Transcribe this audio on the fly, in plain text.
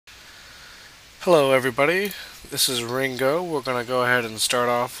Hello everybody, this is Ringo. We're going to go ahead and start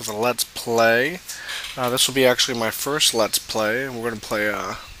off with a Let's Play. This will be actually my first Let's Play, and we're going to play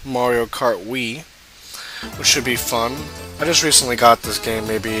Mario Kart Wii, which should be fun. I just recently got this game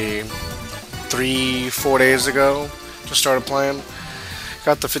maybe 3-4 days ago, just started playing.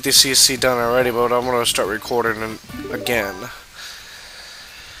 Got the 50cc done already, but I'm going to start recording it again.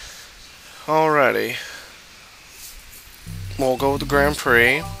 Alrighty. We'll go with the Grand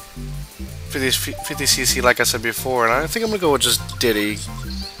Prix. 50cc, like I said before, and I think I'm gonna go with just Diddy.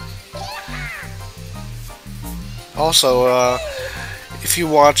 Also, if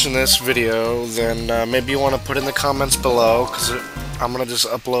you're watching this video, then maybe you want to put in the comments below, because I'm gonna just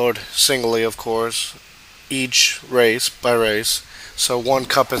upload singly, of course, each race by race. So one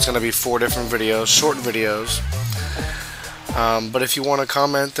cup is gonna be 4 different videos, short videos. But if you want to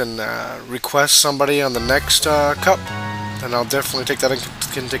comment and request somebody on the next cup, then I'll definitely take that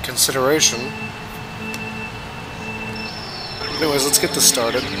into consideration. Anyways, let's get this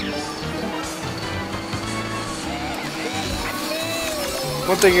started.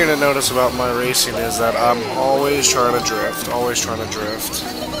 One thing you're going to notice about my racing is that I'm always trying to drift. Always trying to drift.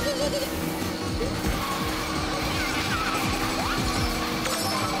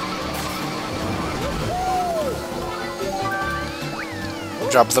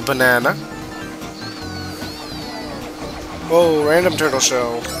 Drop the banana. Whoa, random turtle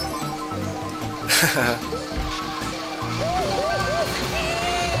shell.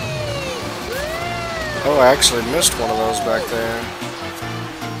 Oh, I actually missed one of those back there.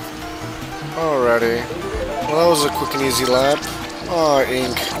 Alrighty. Well, that was a quick and easy lap. Aw,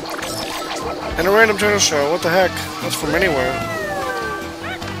 ink. And a random turtle shell, what the heck? That's from anywhere.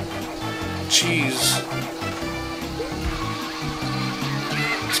 Jeez.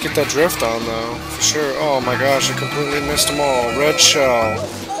 Let's get that drift on, though, for sure. Oh my gosh, I completely missed them all. Red shell.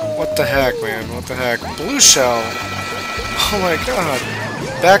 What the heck, man? What the heck? Blue shell. Oh my god.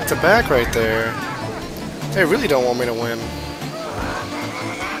 Back to back right there. They really don't want me to win.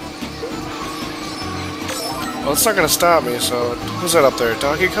 Well, it's not gonna stop me, so... Who's that up there?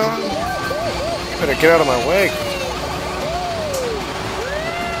 Donkey Kong? Better get out of my way.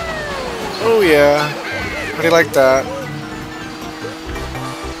 Oh yeah. How do you like that?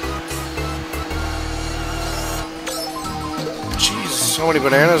 So many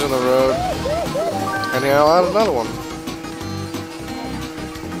bananas in the road. And yeah, I'll add another one.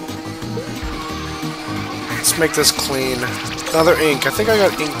 Let's make this clean. Another ink. I think I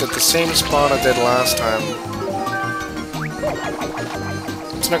got inked at the same spot I did last time.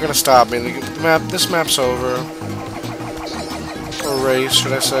 It's not gonna stop me. This map's over. Or race,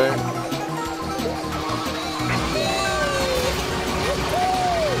 should I say.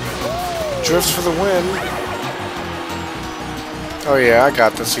 Drift for the win. Oh yeah, I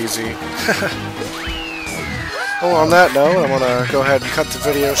got this easy. Well, on that note, I'm going to go ahead and cut the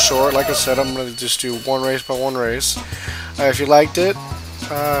video short. Like I said, I'm going to just do one race by one race. If you liked it,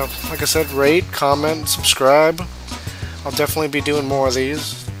 like I said, rate, comment, subscribe. I'll definitely be doing more of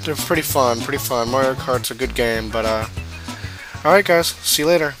these. They're pretty fun, pretty fun. Mario Kart's a good game, but alright guys, see you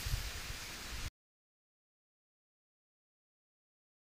later.